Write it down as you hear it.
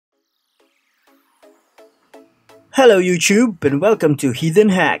Hello YouTube and welcome to Heathen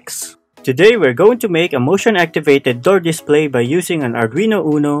Hacks. Today we're going to make a motion activated door display by using an Arduino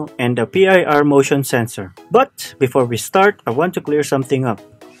Uno and a PIR motion sensor. But before we start, I want to clear something up.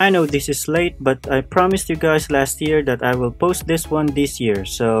 I know this is late, but I promised you guys last year that I will post this one this year,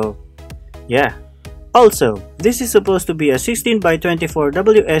 so yeah. Also, this is supposed to be a 16x24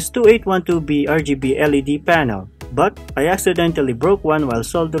 WS2812B RGB LED panel, but I accidentally broke one while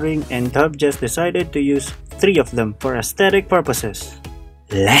soldering and have just decided to use 3 of them for aesthetic purposes.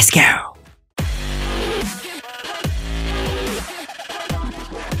 Let's go!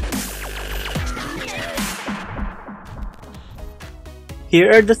 Here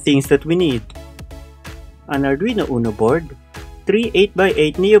are the things that we need: an Arduino Uno board, 3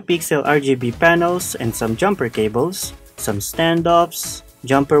 8x8 Neopixel RGB panels and some jumper cables, some standoffs,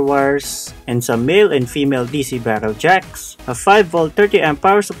 jumper wires, and some male and female DC barrel jacks, a 5V 30A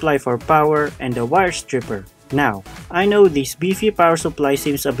power supply for power, and a wire stripper. Now, I know this beefy power supply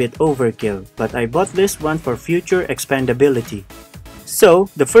seems a bit overkill, but I bought this one for future expandability. So,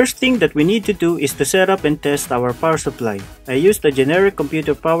 the first thing that we need to do is to set up and test our power supply. I used a generic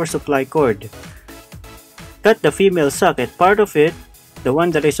computer power supply cord. Cut the female socket part of it, the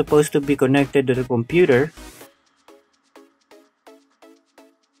one that is supposed to be connected to the computer.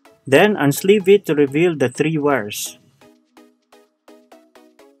 Then unsleeve it to reveal the 3 wires.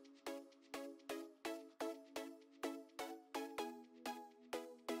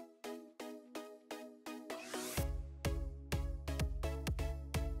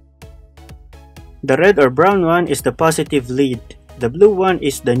 The red or brown one is the positive lead, the blue one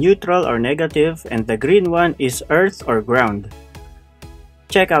is the neutral or negative, and the green one is earth or ground.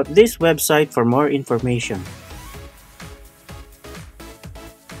 Check out this website for more information.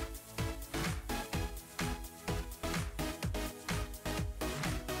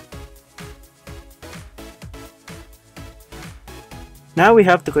 Now we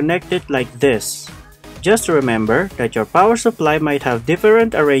have to connect it like this. Just remember that your power supply might have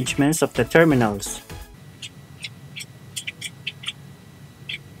different arrangements of the terminals.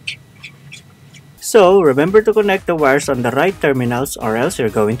 So remember to connect the wires on the right terminals or else you're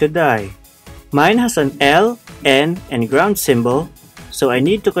going to die. Mine has an L, N, and ground symbol, so I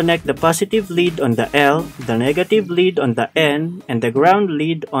need to connect the positive lead on the L, the negative lead on the N, and the ground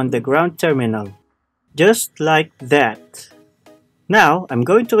lead on the ground terminal. Just like that. Now, I'm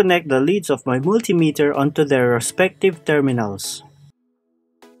going to connect the leads of my multimeter onto their respective terminals.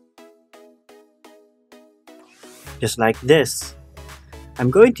 Just like this. I'm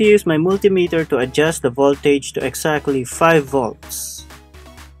going to use my multimeter to adjust the voltage to exactly 5 volts.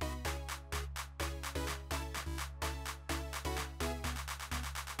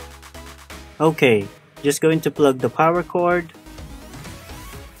 Okay, just going to plug the power cord.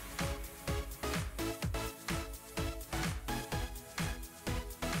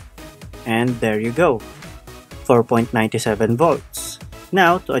 And there you go, 4.97 volts.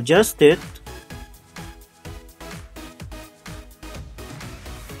 Now to adjust it,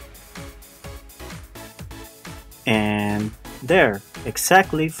 and there,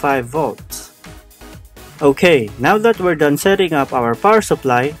 exactly 5 volts. Okay, now that we're done setting up our power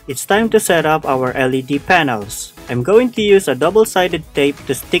supply, it's time to set up our LED panels. I'm going to use a double-sided tape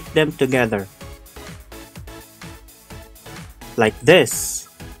to stick them together. Like this.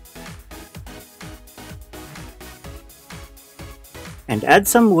 And add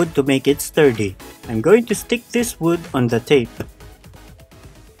some wood to make it sturdy. I'm going to stick this wood on the tape.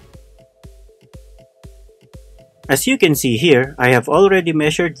 As you can see here, I have already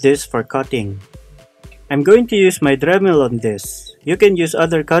measured this for cutting. I'm going to use my Dremel on this. You can use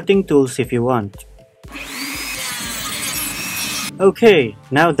other cutting tools if you want. Okay,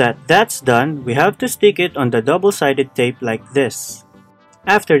 now that that's done, we have to stick it on the double-sided tape like this.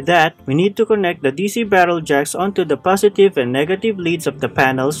 After that, we need to connect the DC barrel jacks onto the positive and negative leads of the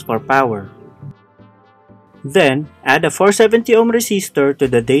panels for power. Then, add a 470 ohm resistor to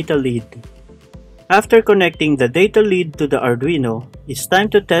the data lead. After connecting the data lead to the Arduino, it's time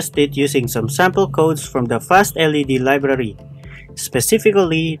to test it using some sample codes from the Fast LED library,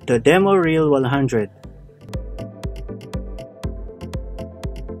 specifically the Demo Reel 100.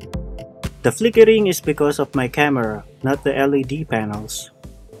 The flickering is because of my camera, not the LED panels.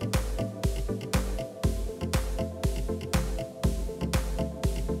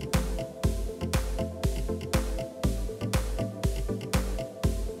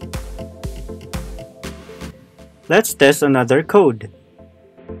 Let's test another code.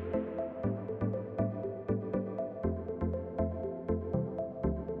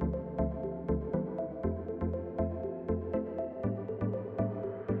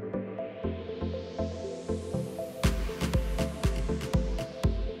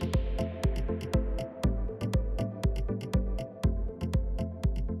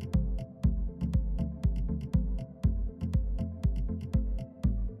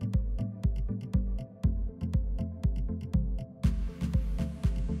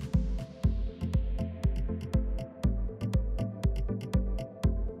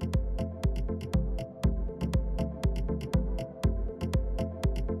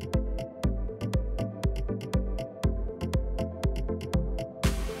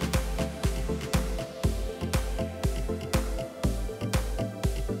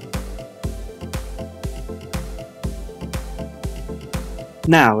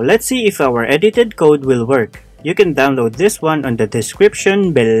 Now, let's see if our edited code will work. You can download this one on the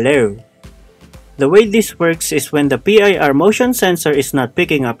description below. The way this works is when the PIR motion sensor is not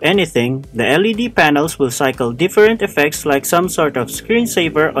picking up anything, the LED panels will cycle different effects like some sort of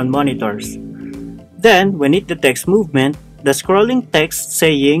screensaver on monitors. Then, when it detects movement, the scrolling text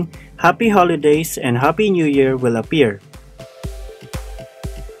saying Happy Holidays and Happy New Year will appear.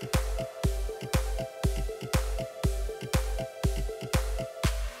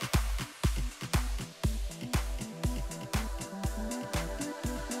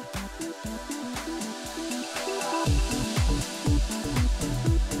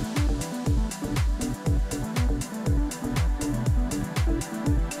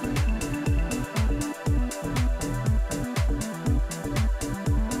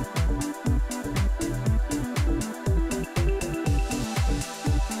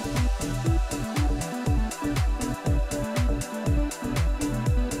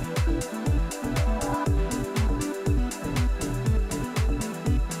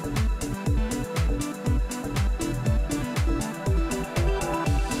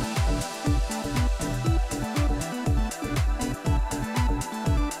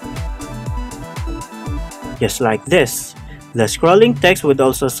 Just like this. The scrolling text would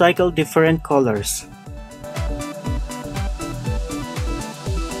also cycle different colors.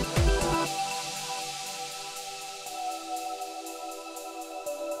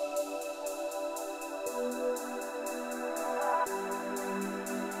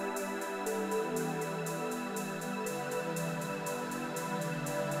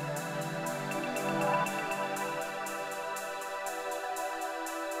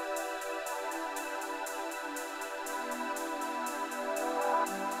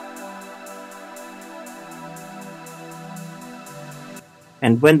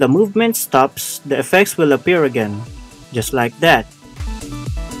 And when the movement stops, the effects will appear again, just like that.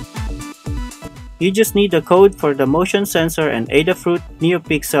 You just need the code for the motion sensor and Adafruit,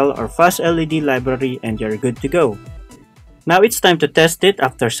 Neopixel, or Fast LED library and you're good to go. Now it's time to test it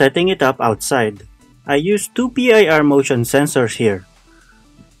after setting it up outside. I used two PIR motion sensors here.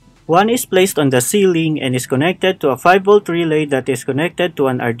 One is placed on the ceiling and is connected to a 5V relay that is connected to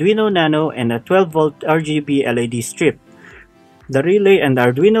an Arduino Nano and a 12V RGB LED strip. The relay and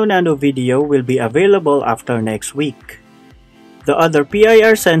Arduino Nano video will be available after next week. The other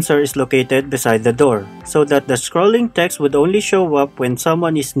PIR sensor is located beside the door, so that the scrolling text would only show up when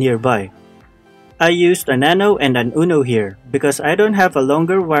someone is nearby. I used a Nano and an Uno here, because I don't have a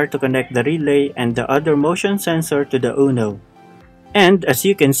longer wire to connect the relay and the other motion sensor to the Uno. And as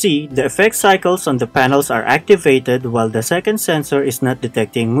you can see, the effect cycles on the panels are activated while the second sensor is not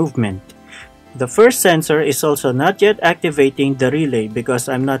detecting movement. The first sensor is also not yet activating the relay because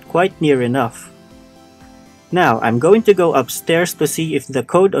I'm not quite near enough. Now, I'm going to go upstairs to see if the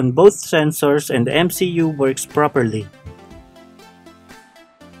code on both sensors and the MCU works properly.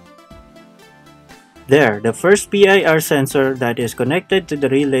 There, the first PIR sensor that is connected to the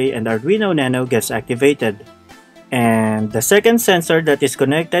relay and Arduino Nano gets activated. And the second sensor that is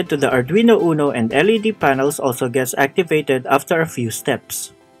connected to the Arduino Uno and LED panels also gets activated after a few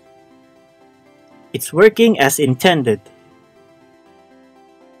steps. It's working as intended.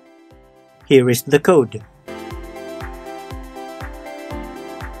 Here is the code.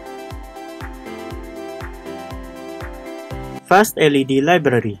 Fast LED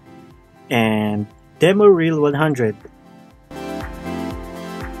library and Demo Reel 100.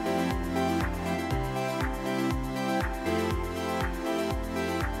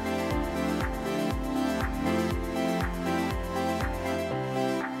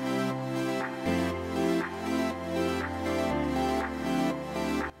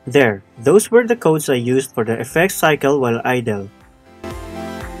 There, those were the codes I used for the effect cycle while idle.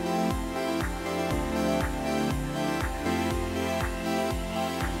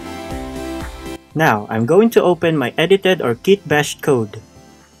 Now, I'm going to open my edited or kit bashed code.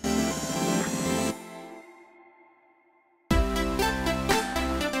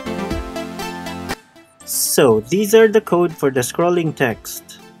 So, these are the code for the scrolling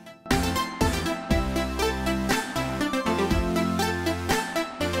text.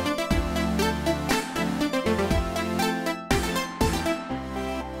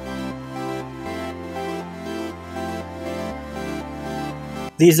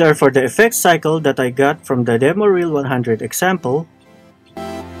 These are for the effect cycle that I got from the Demo Reel 100 example.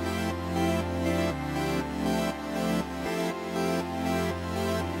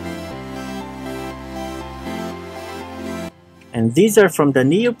 And these are from the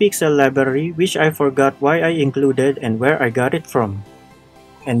Neopixel library, which I forgot why I included and where I got it from.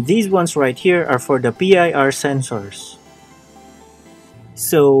 And these ones right here are for the PIR sensors.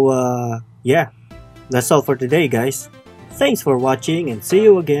 So yeah, that's all for today, guys. Thanks for watching and see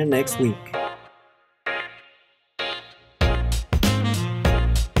you again next week.